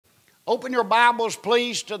Open your Bibles,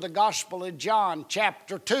 please, to the Gospel of John,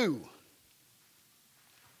 chapter 2.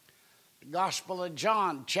 The Gospel of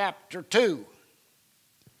John, chapter 2.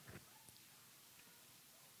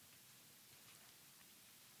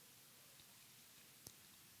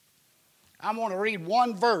 I want to read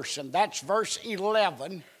one verse, and that's verse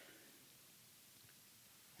 11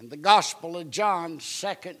 in the Gospel of John,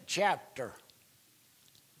 2nd chapter.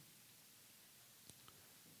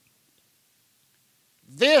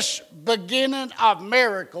 This beginning of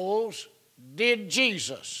miracles did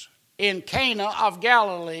Jesus in Cana of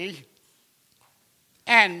Galilee,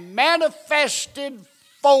 and manifested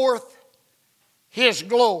forth his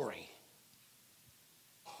glory.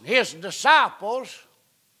 His disciples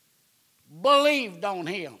believed on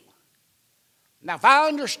him. Now, if I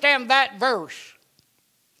understand that verse,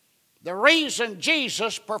 the reason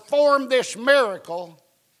Jesus performed this miracle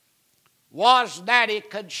was that it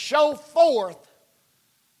could show forth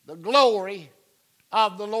the glory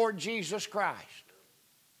of the Lord Jesus Christ.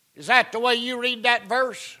 Is that the way you read that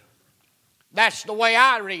verse? That's the way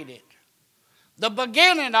I read it. The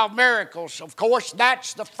beginning of miracles, of course,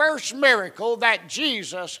 that's the first miracle that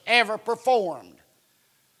Jesus ever performed.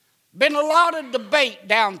 Been a lot of debate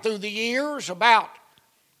down through the years about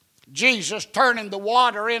Jesus turning the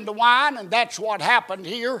water into wine, and that's what happened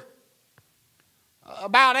here.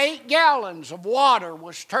 About 8 gallons of water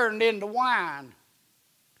was turned into wine.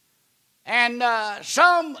 And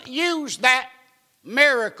some use that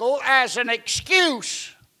miracle as an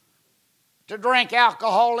excuse to drink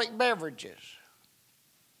alcoholic beverages.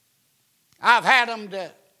 I've had them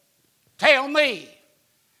to tell me,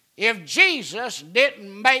 if Jesus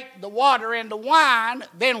didn't make the water into wine,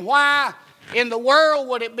 then why in the world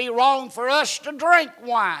would it be wrong for us to drink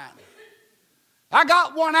wine? I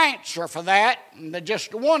got one answer for that, and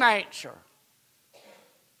just one answer.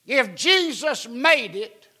 If Jesus made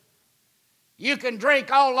it, you can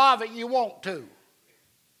drink all of it you want to.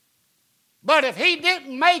 But if he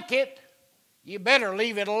didn't make it, you better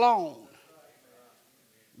leave it alone.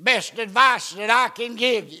 Best advice that I can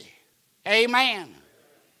give you. Amen.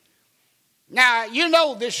 Now, you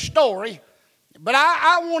know this story, but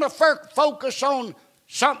I want to focus on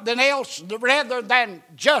something else rather than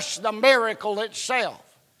just the miracle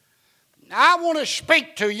itself. I want to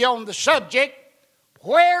speak to you on the subject,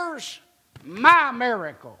 where's my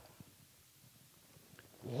miracle?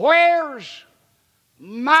 Where's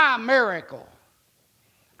my miracle?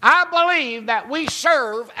 I believe that we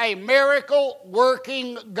serve a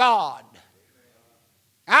miracle-working God.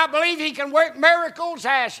 I believe he can work miracles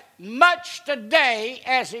as much today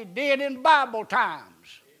as he did in Bible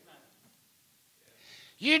times.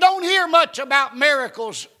 You don't hear much about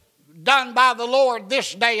miracles done by the Lord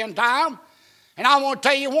this day and time, and I want to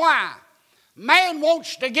tell you why. Man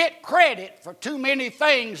wants to get credit for too many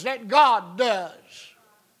things that God does.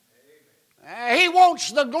 He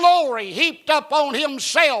wants the glory heaped up on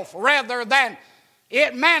himself rather than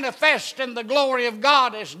it manifest in the glory of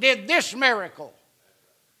God as did this miracle.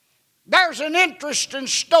 There's an interesting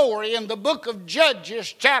story in the book of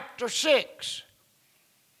Judges, chapter 6.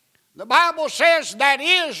 The Bible says that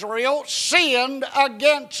Israel sinned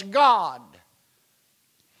against God.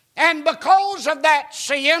 And because of that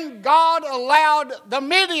sin, God allowed the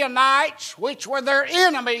Midianites, which were their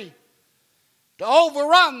enemy, to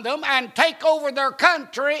overrun them and take over their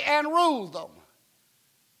country and rule them.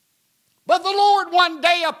 But the Lord one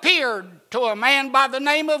day appeared to a man by the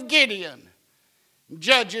name of Gideon,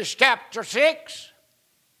 Judges chapter 6,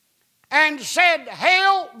 and said,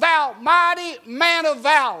 "Hail, thou mighty man of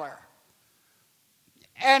valor."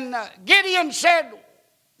 And Gideon said,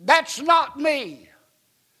 "That's not me.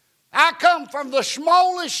 I come from the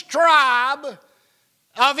smallest tribe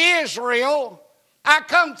of Israel. I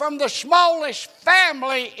come from the smallest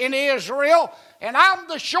family in Israel, and I'm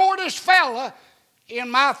the shortest fella in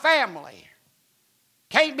my family.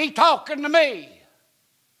 Can't be talking to me."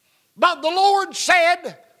 But the Lord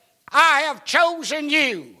said, "I have chosen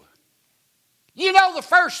you." You know the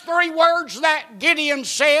first 3 words that Gideon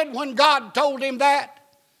said when God told him that?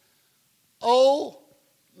 "Oh,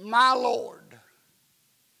 my Lord."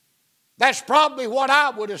 That's probably what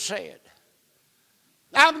I would have said.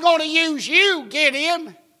 I'm going to use you,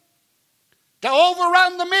 Gideon, to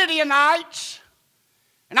overrun the Midianites,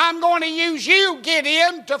 and I'm going to use you,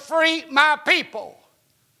 Gideon, to free my people.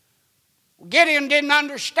 Gideon didn't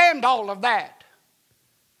understand all of that.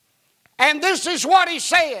 And this is what he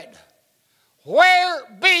said, "Where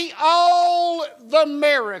be all the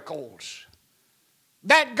miracles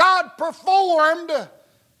that God performed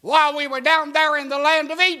while we were down there in the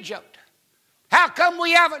land of Egypt?" How come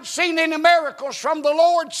we haven't seen any miracles from the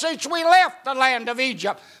Lord since we left the land of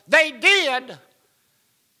Egypt? They did,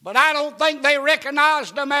 but I don't think they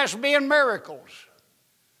recognized them as being miracles.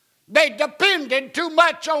 They depended too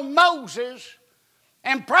much on Moses,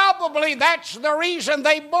 and probably that's the reason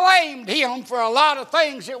they blamed him for a lot of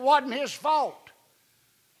things. It wasn't his fault.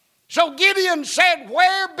 So Gideon said,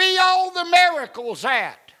 where be all the miracles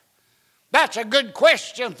at? That's a good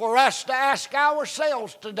question for us to ask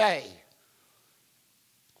ourselves today.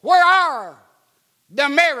 Where are the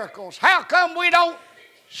miracles? How come we don't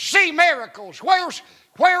see miracles? Where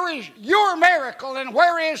is your miracle and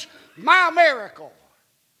where is my miracle?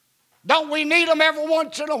 Don't we need them every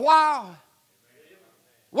once in a while?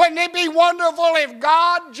 Wouldn't it be wonderful if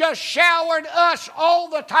God just showered us all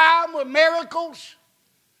the time with miracles?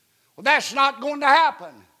 Well, that's not going to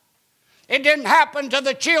happen. It didn't happen to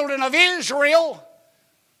the children of Israel.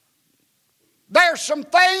 There's some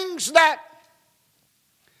things that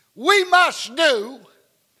we must do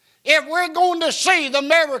if we're going to see the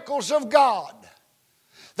miracles of God.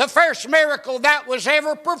 The first miracle that was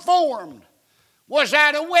ever performed was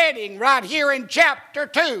at a wedding right here in chapter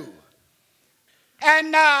 2.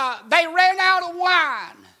 And they ran out of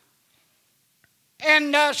wine.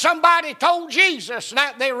 And somebody told Jesus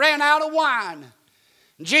that they ran out of wine.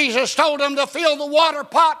 Jesus told them to fill the water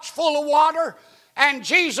pots full of water. And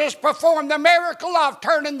Jesus performed the miracle of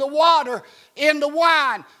turning the water into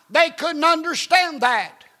wine. They couldn't understand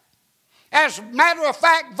that. As a matter of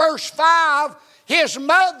fact, verse 5, his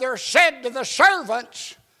mother said to the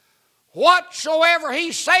servants, whatsoever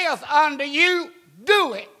he saith unto you,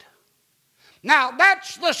 do it. Now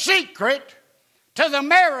that's the secret to the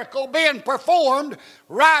miracle being performed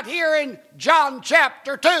right here in John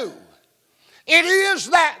chapter 2. It is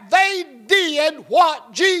that they did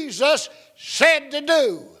what Jesus said to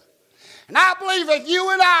do. And I believe if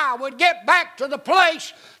you and I would get back to the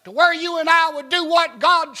place to where you and I would do what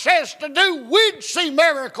God says to do, we'd see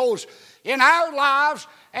miracles in our lives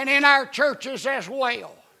and in our churches as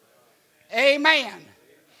well. Amen.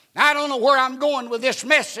 Now, I don't know where I'm going with this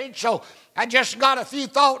message, so I just got a few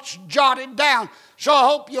thoughts jotted down, so I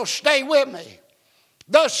hope you'll stay with me.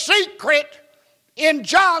 The secret in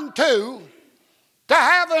John 2 to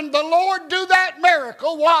having the Lord do that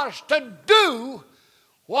miracle was to do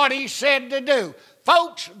what he said to do.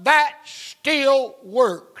 Folks, that still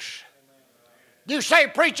works. You say,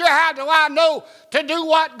 preacher, how do I know to do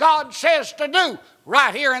what God says to do?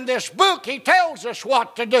 Right here in this book, he tells us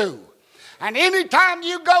what to do. And anytime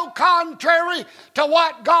you go contrary to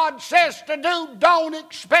what God says to do, don't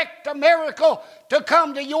expect a miracle to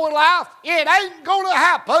come to your life. It ain't going to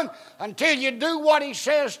happen until you do what he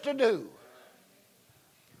says to do.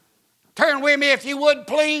 Turn with me, if you would,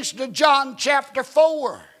 please, to John chapter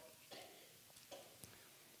 4.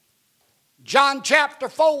 John chapter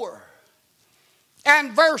 4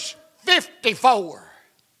 and verse 54.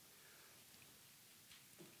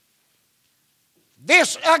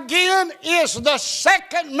 This again is the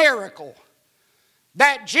second miracle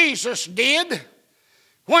that Jesus did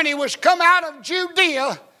when he was come out of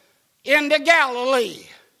Judea into Galilee.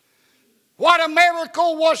 What a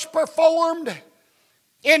miracle was performed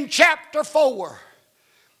in chapter 4.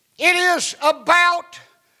 It is about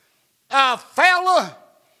a fella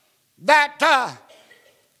that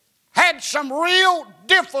had some real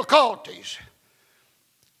difficulties.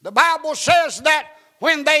 The Bible says that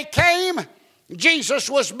when they came, Jesus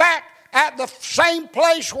was back at the same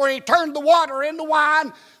place where he turned the water into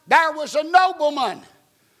wine. There was a nobleman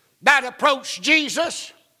that approached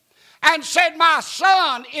Jesus and said, my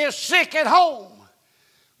son is sick at home.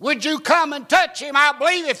 Would you come and touch him? I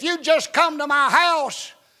believe if you just come to my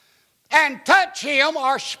house and touch him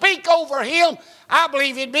or speak over him, I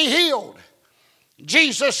believe he'd be healed.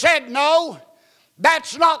 Jesus said, no,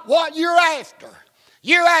 that's not what you're after.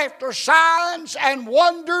 You're after signs and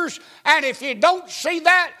wonders, and if you don't see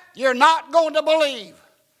that, you're not going to believe.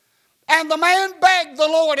 And the man begged the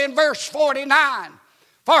Lord in verse 49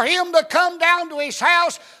 for him to come down to his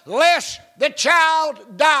house lest the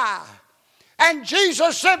child die. And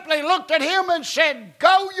Jesus simply looked at him and said,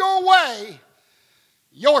 go your way.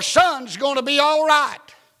 Your son's going to be all right.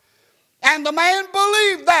 And the man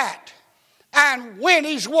believed that and went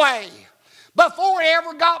his way. Before he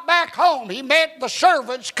ever got back home, he met the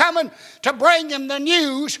servants coming to bring him the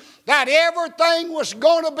news that everything was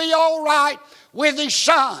going to be all right with his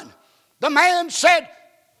son. The man said,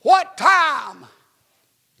 what time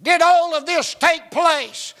did all of this take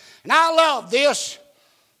place? And I love this.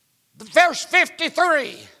 Verse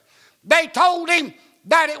 53, they told him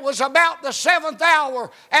that it was about the seventh hour,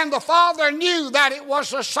 and the Father knew that it was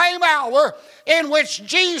the same hour in which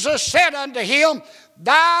Jesus said unto him,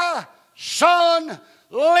 Thy son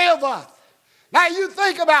liveth. Now you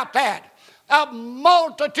think about that. A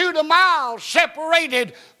multitude of miles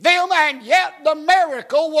separated them, and yet the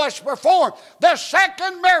miracle was performed. The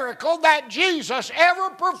second miracle that Jesus ever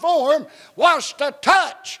performed was to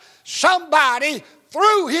touch somebody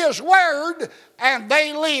through His Word, and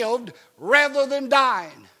they lived rather than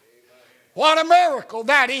dying. What a miracle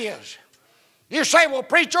that is. You say, well,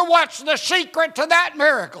 preacher, what's the secret to that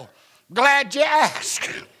miracle? Glad you asked.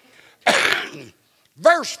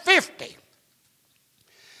 Verse 50.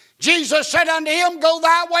 Jesus said unto him, Go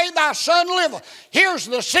thy way, thy son liveth. Here's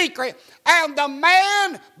the secret. And the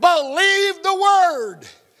man believed the word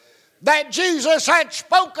that Jesus had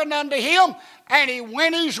spoken unto him, and he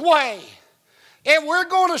went his way. If we're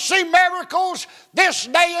going to see miracles this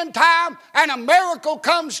day and time, and a miracle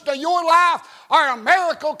comes to your life, or a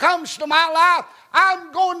miracle comes to my life,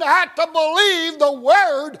 I'm going to have to believe the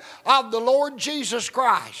word of the Lord Jesus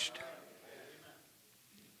Christ.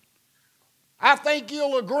 I think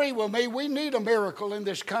you'll agree with me, we need a miracle in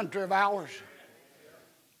this country of ours.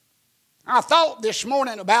 I thought this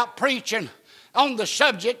morning about preaching on the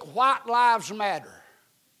subject, White Lives Matter.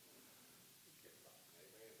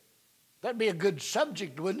 That'd be a good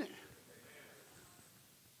subject, wouldn't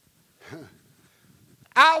it?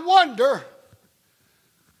 I wonder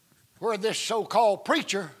where this so-called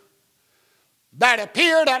preacher that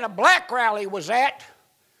appeared at a black rally was at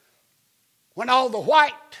when all the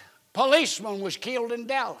white policemen was killed in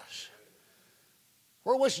Dallas.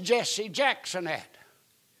 Where was Jesse Jackson at?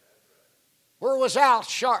 Where was Al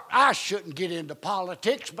Sharp? I shouldn't get into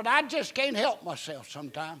politics, but I just can't help myself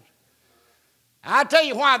sometimes. I tell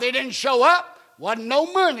you why they didn't show up. Wasn't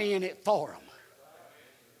no money in it for them.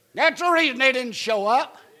 That's the reason they didn't show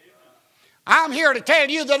up. I'm here to tell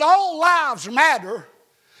you that all lives matter,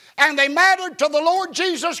 and they mattered to the Lord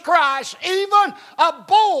Jesus Christ. Even a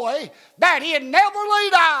boy that he had never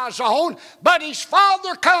laid eyes on, but his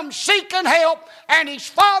father come seeking help, and his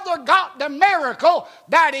father got the miracle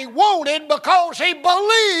that he wanted because he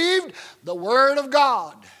believed the Word of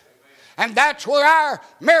God. And that's where our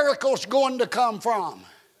miracle's going to come from.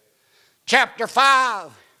 Chapter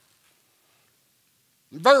 5,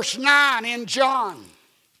 verse 9 in John.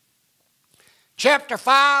 Chapter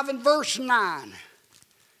 5 and verse 9.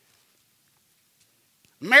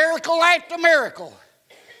 Miracle after miracle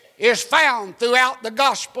is found throughout the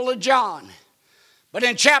Gospel of John. But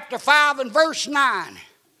in chapter 5 and verse 9, it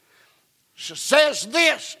says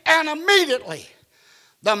this, And immediately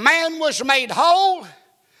the man was made whole,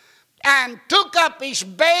 and took up his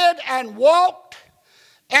bed and walked,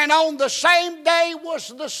 and on the same day was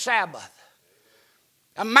the Sabbath.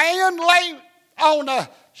 A man lay on the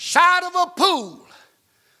side of a pool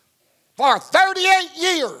for 38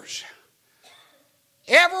 years.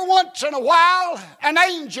 Every once in a while, an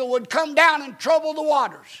angel would come down and trouble the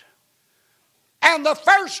waters. And the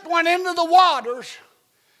first one into the waters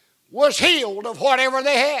was healed of whatever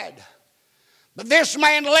they had. But this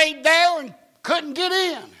man laid there and couldn't get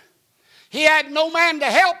in. He had no man to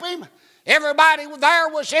help him. Everybody there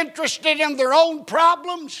was interested in their own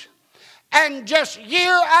problems. And just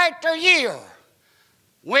year after year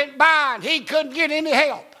went by and he couldn't get any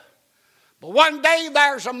help. But one day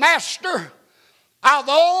there's a master of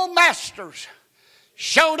all masters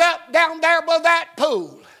showed up down there by that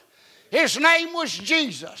pool. His name was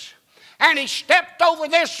Jesus. And he stepped over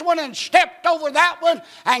this one and stepped over that one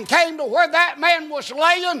and came to where that man was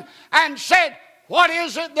laying and said, What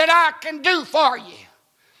is it that I can do for you?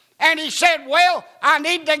 And he said, Well, I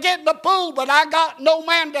need to get in the pool, but I got no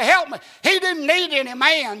man to help me. He didn't need any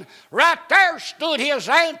man. Right there stood his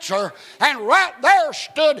answer, and right there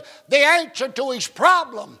stood the answer to his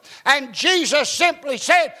problem. And Jesus simply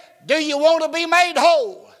said, Do you want to be made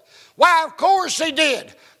whole? Why, of course he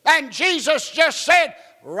did. And Jesus just said,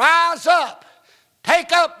 Rise up,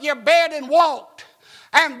 take up your bed and walk.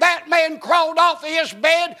 And that man crawled off of his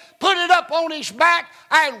bed, put it up on his back,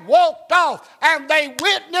 and walked off. And they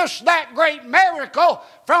witnessed that great miracle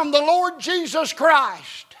from the Lord Jesus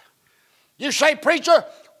Christ. You say, Preacher,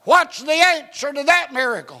 what's the answer to that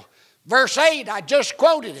miracle? Verse 8, I just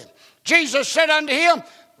quoted it. Jesus said unto him,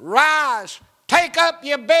 Rise, take up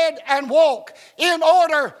your bed and walk. In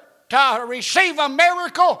order to receive a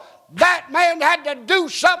miracle, that man had to do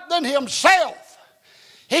something himself.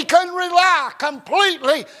 He couldn't rely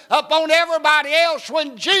completely upon everybody else.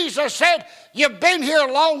 When Jesus said, You've been here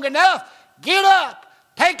long enough, get up,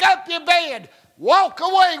 take up your bed, walk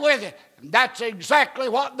away with it. And that's exactly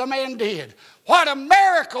what the man did. What a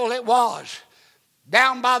miracle it was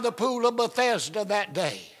down by the pool of Bethesda that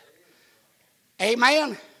day.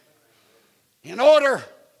 Amen. In order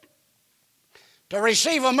to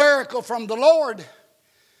receive a miracle from the Lord,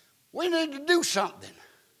 we need to do something.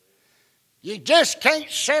 You just can't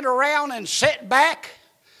sit around and sit back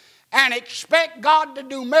and expect God to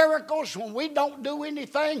do miracles when we don't do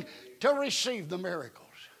anything to receive the miracles.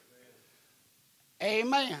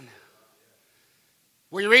 Amen.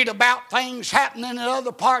 We read about things happening in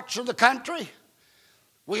other parts of the country.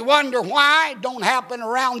 We wonder why it don't happen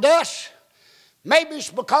around us. Maybe it's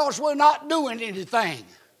because we're not doing anything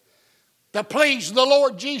to please the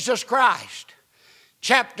Lord Jesus Christ.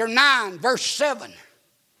 Chapter 9, verse 7.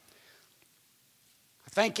 I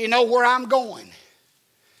think you know where I'm going.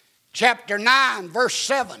 Chapter 9, verse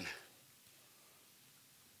 7.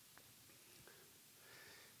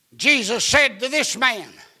 Jesus said to this man,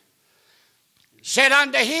 said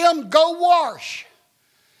unto him, go wash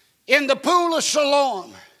in the pool of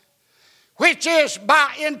Siloam, which is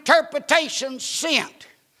by interpretation sent.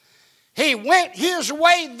 He went his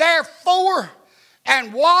way therefore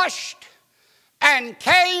and washed and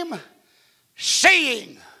came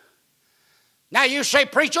seeing. Now you say,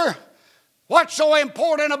 preacher, what's so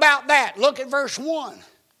important about that? Look at verse 1.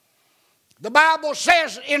 The Bible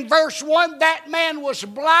says in verse 1 that man was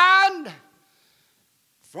blind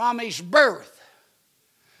from his birth.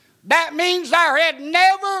 That means there had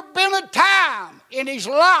never been a time in his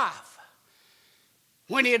life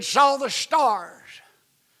when he had saw the stars,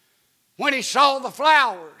 when he saw the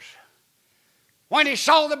flowers, when he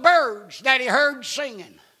saw the birds that he heard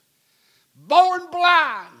singing. Born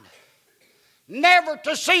blind, never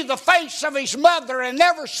to see the face of his mother and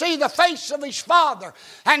never see the face of his father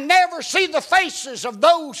and never see the faces of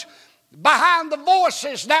those behind the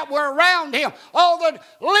voices that were around him, all that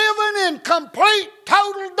living in complete,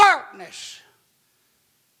 total darkness.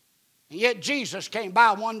 And yet Jesus came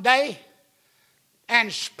by one day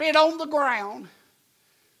and spit on the ground,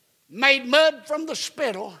 made mud from the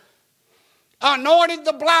spittle, anointed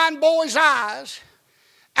the blind boy's eyes,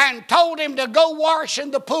 and told him to go wash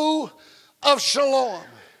in the pool of Siloam.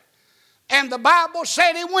 And the Bible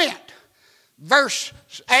said he went. Verse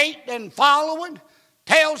 8 and following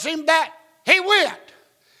tells him that he went.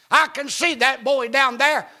 I can see that boy down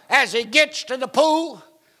there as he gets to the pool,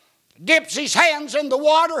 dips his hands in the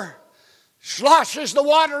water, sloshes the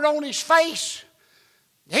water on his face.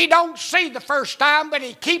 He don't see the first time, but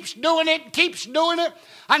he keeps doing it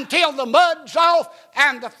until the mud's off,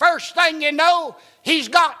 and the first thing you know, he's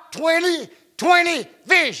got 20/20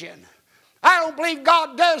 vision. I don't believe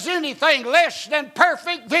God does anything less than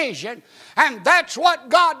perfect vision, and that's what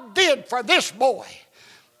God did for this boy.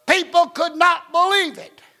 People could not believe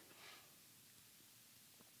it.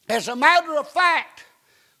 As a matter of fact,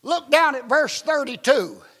 look down at verse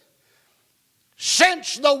 32.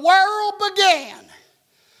 Since the world began,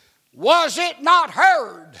 was it not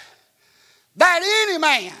heard that any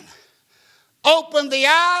man opened the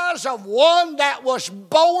eyes of one that was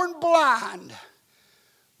born blind?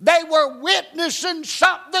 They were witnessing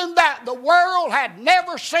something that the world had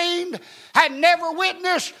never seen, had never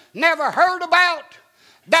witnessed, never heard about.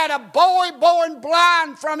 That a boy born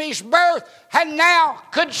blind from his birth and now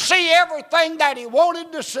could see everything that he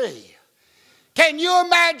wanted to see. Can you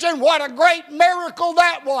imagine what a great miracle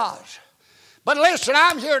that was? But listen,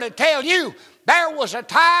 I'm here to tell you, there was a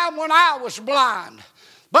time when I was blind.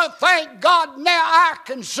 But thank God now I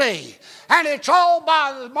can see. And it's all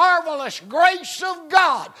by the marvelous grace of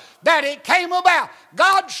God that it came about.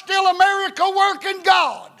 God's still a miracle working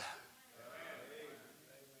God.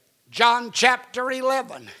 John chapter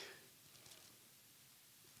 11.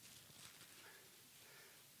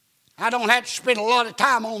 I don't have to spend a lot of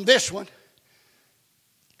time on this one,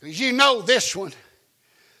 because you know this one.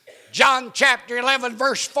 John chapter 11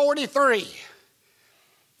 verse 43.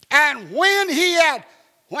 And when he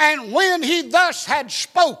thus had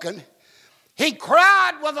spoken, he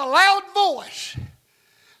cried with a loud voice,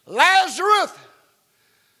 Lazarus,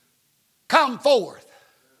 come forth.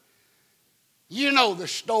 You know the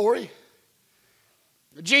story.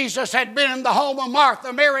 Jesus had been in the home of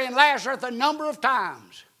Martha, Mary, and Lazarus a number of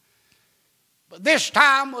times. But this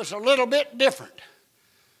time was a little bit different.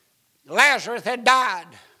 Lazarus had died.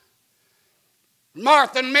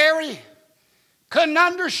 Martha and Mary couldn't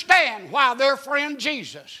understand why their friend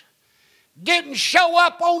Jesus didn't show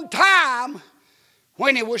up on time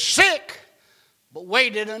when he was sick, but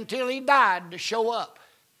waited until he died to show up.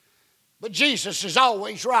 But Jesus is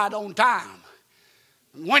always right on time.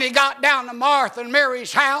 When he got down to Martha and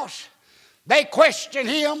Mary's house, they questioned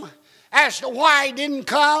him as to why he didn't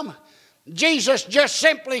come. Jesus just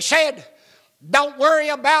simply said, Don't worry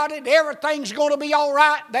about it. Everything's going to be all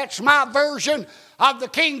right. That's my version of the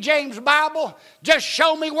King James Bible. Just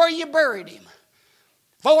show me where you buried him.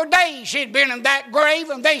 4 days he'd been in that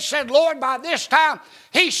grave, and they said, Lord, by this time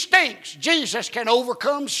he stinks. Jesus can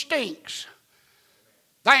overcome stinks.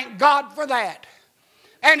 Thank God for that.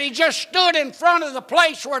 And he just stood in front of the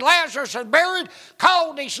place where Lazarus had buried,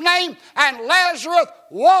 called his name, and Lazarus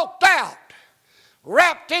walked out,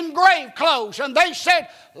 wrapped in grave clothes. And they said,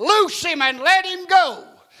 loose him and let him go.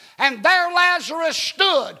 And there Lazarus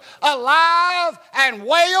stood, alive and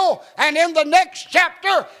well. And in the next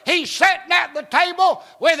chapter, he's sitting at the table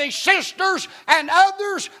with his sisters and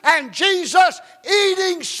others, and Jesus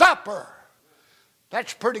eating supper.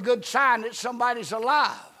 That's a pretty good sign that somebody's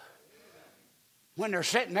alive when they're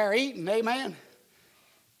sitting there eating, amen.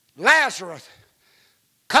 Lazarus,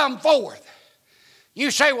 come forth.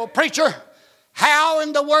 You say, well, preacher, how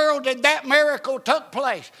in the world did that miracle take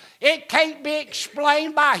place? It can't be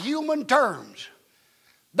explained by human terms.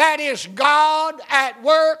 That is God at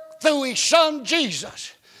work through his son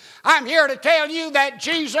Jesus. I'm here to tell you that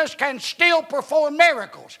Jesus can still perform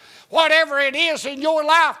miracles. Whatever it is in your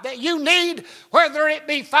life that you need, whether it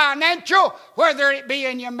be financial, whether it be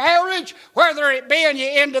in your marriage, whether it be in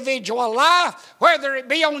your individual life, whether it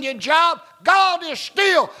be on your job, God is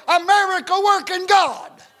still a miracle working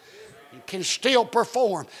God. He can still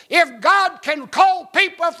perform. If God can call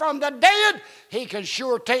people from the dead, he can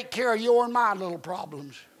sure take care of your and my little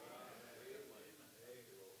problems.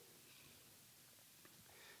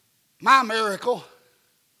 My miracle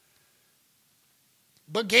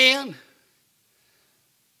began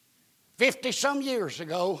 50-some years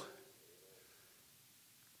ago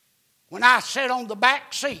when I sat on the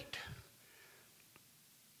back seat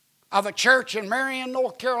of a church in Marion,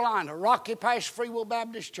 North Carolina, Rocky Pass Free Will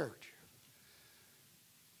Baptist Church.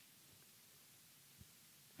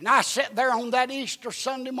 And I sat there on that Easter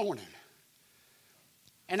Sunday morning,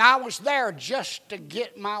 and I was there just to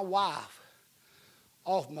get my wife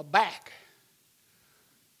off my back.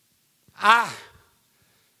 I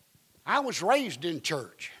was raised in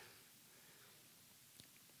church,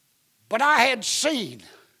 but I had seen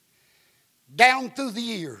down through the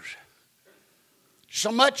years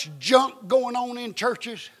so much junk going on in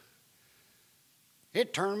churches,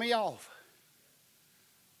 it turned me off.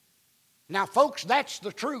 Now, folks, that's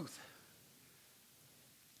the truth.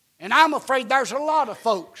 And I'm afraid there's a lot of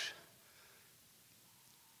folks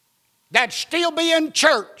that'd still be in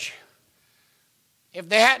church if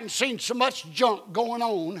they hadn't seen so much junk going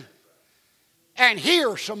on and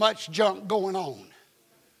hear so much junk going on.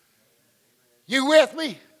 You with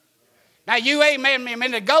me? Now, you amen me a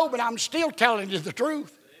minute ago, but I'm still telling you the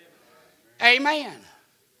truth. Amen.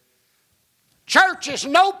 Church is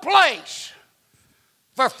no place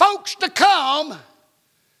for folks to come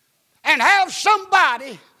and have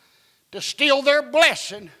somebody to steal their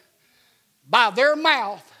blessing by their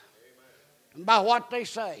mouth and by what they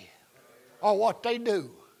say or what they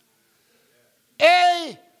do.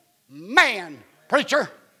 Amen, preacher.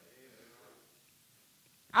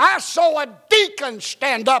 I saw a deacon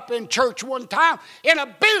stand up in church one time in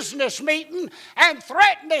a business meeting and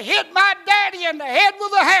threaten to hit my daddy in the head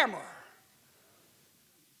with a hammer.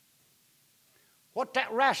 What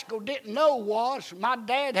that rascal didn't know was my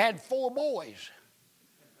dad had 4 boys.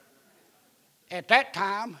 At that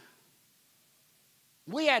time,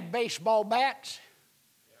 we had baseball bats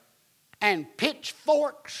and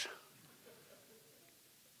pitchforks.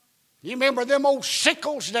 You remember them old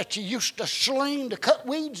sickles that you used to sling to cut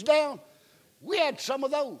weeds down? We had some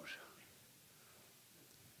of those.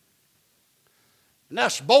 And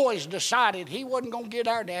us boys decided he wasn't going to get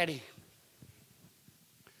our daddy.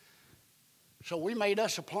 So we made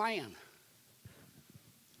us a plan.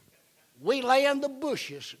 We lay in the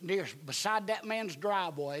bushes beside that man's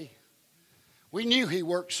driveway. We knew he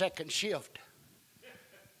worked second shift.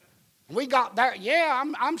 We got there. Yeah,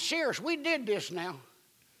 I'm serious. We did this now.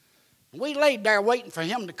 We laid there waiting for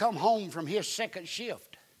him to come home from his second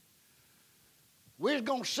shift. We was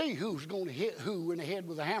going to see who's going to hit who in the head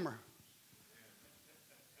with a hammer.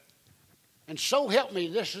 And so help me,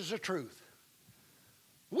 this is the truth.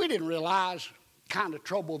 We didn't realize the kind of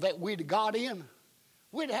trouble that we'd got in.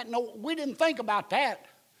 We didn't think about that.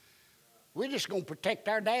 We're just going to protect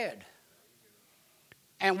our dad.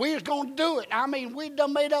 And we was going to do it. I mean, we'd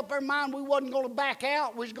done made up our mind we wasn't going to back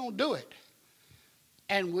out. We was going to do it.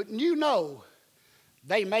 And wouldn't you know,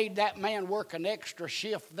 they made that man work an extra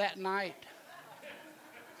shift that night.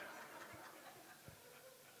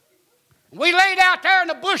 We laid out there in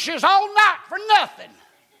the bushes all night for nothing.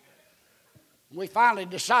 We finally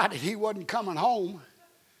decided he wasn't coming home,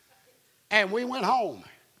 and we went home.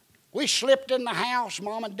 We slipped in the house.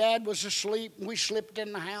 Mom and Dad was asleep. We slipped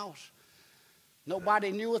in the house.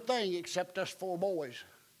 Nobody knew a thing except us 4 boys.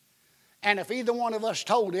 And if either one of us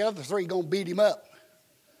told, the other 3 going to beat him up.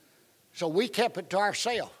 So we kept it to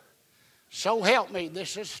ourselves. So help me,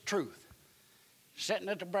 this is the truth. Sitting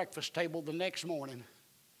at the breakfast table the next morning,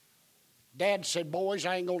 Dad said, boys,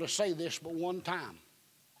 I ain't going to say this but one time.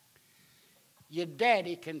 Your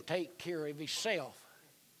daddy can take care of himself.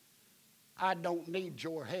 I don't need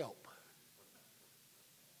your help.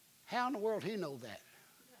 How in the world he know that?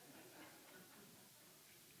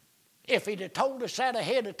 If he'd have told us that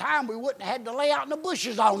ahead of time, we wouldn't have had to lay out in the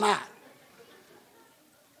bushes all night.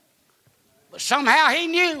 But somehow he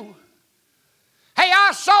knew. Hey,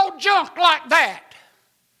 I saw junk like that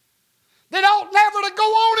ought never to go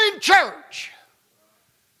on in church.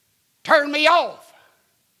 Turn me off.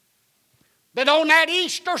 But on that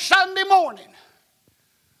Easter Sunday morning,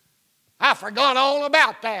 I forgot all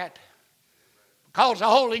about that because the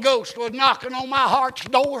Holy Ghost was knocking on my heart's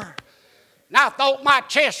door. And I thought my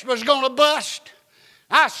chest was going to bust.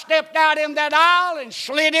 I stepped out in that aisle and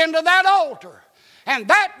slid into that altar. And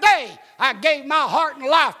that day, I gave my heart and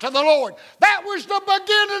life to the Lord. That was the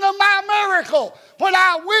beginning of my miracle. When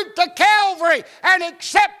I went to Calvary and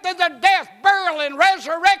accepted the death, burial, and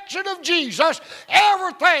resurrection of Jesus,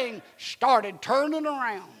 everything started turning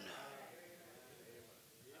around.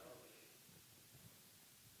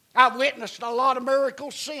 I've witnessed a lot of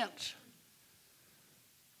miracles since.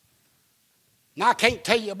 And I can't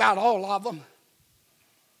tell you about all of them.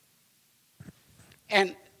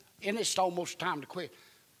 And it's almost time to quit.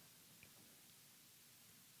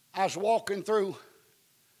 I was walking through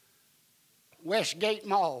Westgate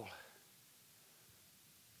Mall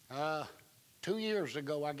 2 years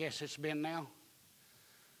ago, I guess it's been now.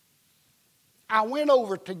 I went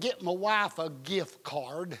over to get my wife a gift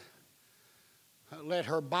card. Let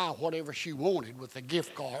her buy whatever she wanted with a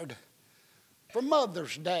gift card for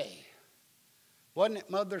Mother's Day. Wasn't it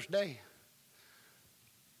Mother's Day?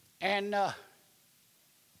 And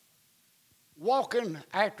walking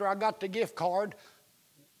after I got the gift card,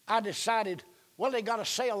 I decided, well, they got a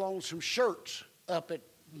sale on some shirts up at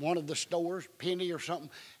one of the stores, Penny or something.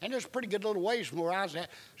 And it was a pretty good little ways from where I was at,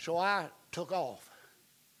 so I took off.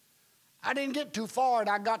 I didn't get too far, and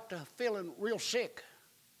I got to feeling real sick.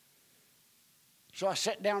 So I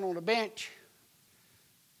sat down on a bench,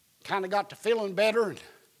 kind of got to feeling better, and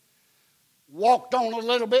walked on a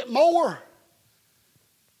little bit more,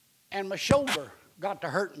 and my shoulder got to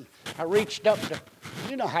hurting. I reached up to,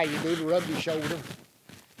 you know how you do to rub your shoulder,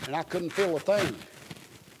 and I couldn't feel a thing.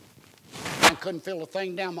 I couldn't feel a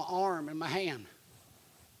thing down my arm and my hand.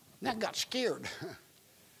 And I got scared.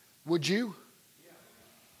 Would you?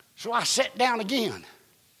 So I sat down again,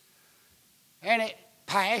 and it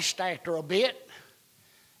passed after a bit,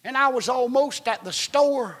 and I was almost at the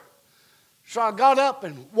store. So I got up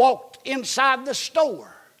and walked inside the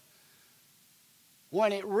store.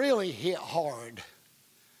 When it really hit hard,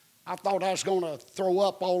 I thought I was going to throw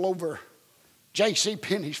up all over J.C.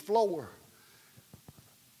 Penney's floor.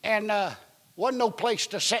 And wasn't no place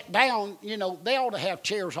to sit down. You know, they ought to have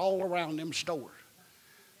chairs all around them stores.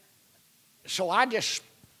 So I just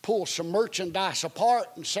pulled some merchandise apart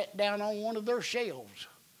and sat down on one of their shelves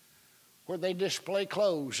where they display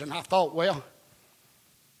clothes. And I thought, well,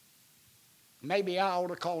 maybe I ought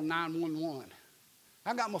to call 911.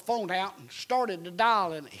 I got my phone out and started to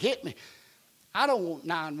dial, and it hit me. I don't want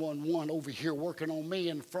 911 over here working on me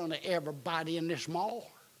in front of everybody in this mall.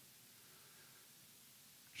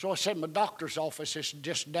 So I said my doctor's office is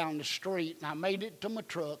just down the street, and I made it to my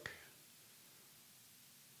truck,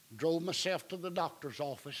 drove myself to the doctor's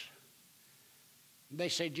office. They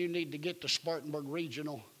said, you need to get to Spartanburg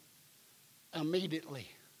Regional immediately.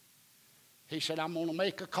 He said, I'm going to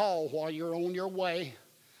make a call while you're on your way.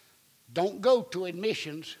 Don't go to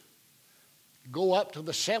admissions. Go up to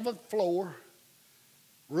the 7th floor,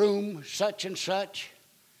 room such and such,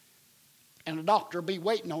 and the doctor will be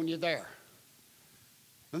waiting on you there.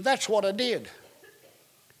 And that's what I did.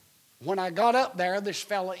 When I got up there, this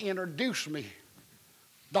fella introduced me,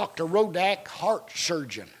 Dr. Rodak, heart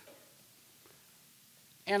surgeon.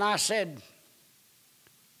 And I said,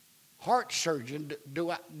 heart surgeon,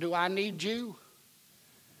 do I need you?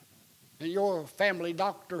 And your family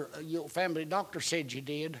doctor said you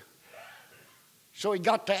did. So he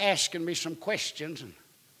got to asking me some questions, and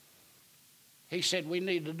he said, we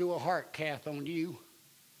need to do a heart cath on you.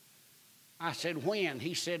 I said, when?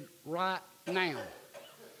 He said, right now.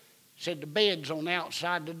 He said, the bed's on the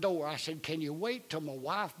outside the door. I said, can you wait till my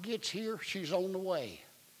wife gets here? She's on the way.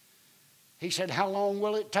 He said, how long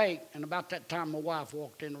will it take? And about that time, my wife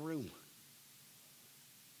walked in the room.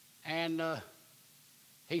 And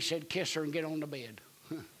he said, kiss her and get on the bed.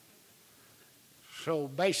 So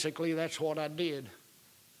basically that's what I did.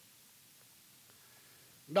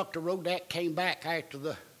 Dr. Rodak came back after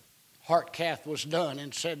the heart cath was done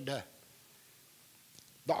and said,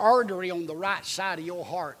 the artery on the right side of your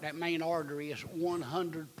heart, that main artery, is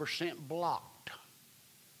 100% blocked.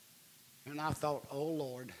 And I thought, oh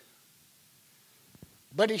Lord.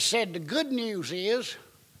 But he said the good news is,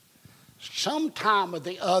 sometime or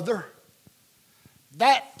the other,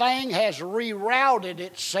 that thing has rerouted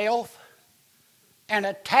itself and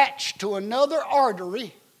attached to another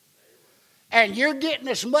artery, and you're getting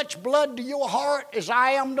as much blood to your heart as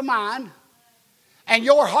I am to mine, and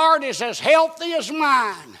your heart is as healthy as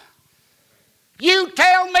mine. You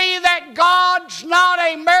tell me that God's not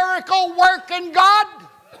a miracle working God?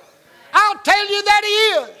 I'll tell you that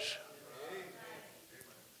He is.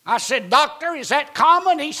 I said, doctor, is that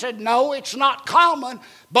common? He said, no, it's not common,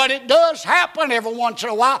 but it does happen every once in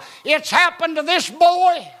a while. It's happened to this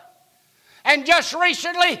boy. And just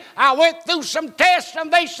recently, I went through some tests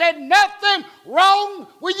and they said nothing wrong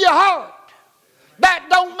with your heart. That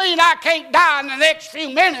don't mean I can't die in the next few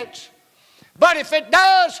minutes. But if it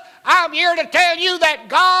does, I'm here to tell you that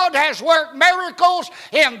God has worked miracles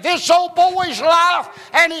in this old boy's life,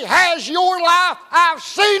 and He has your life. I've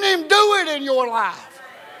seen Him do it in your life.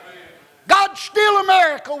 God's still a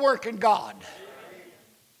miracle working God.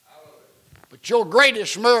 But your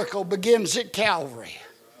greatest miracle begins at Calvary,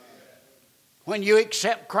 when you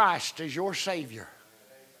accept Christ as your Savior.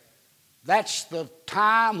 That's the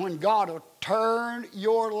time when God will turn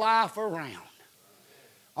your life around.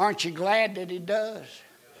 Aren't you glad that He does?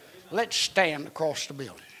 Let's stand across the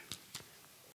building.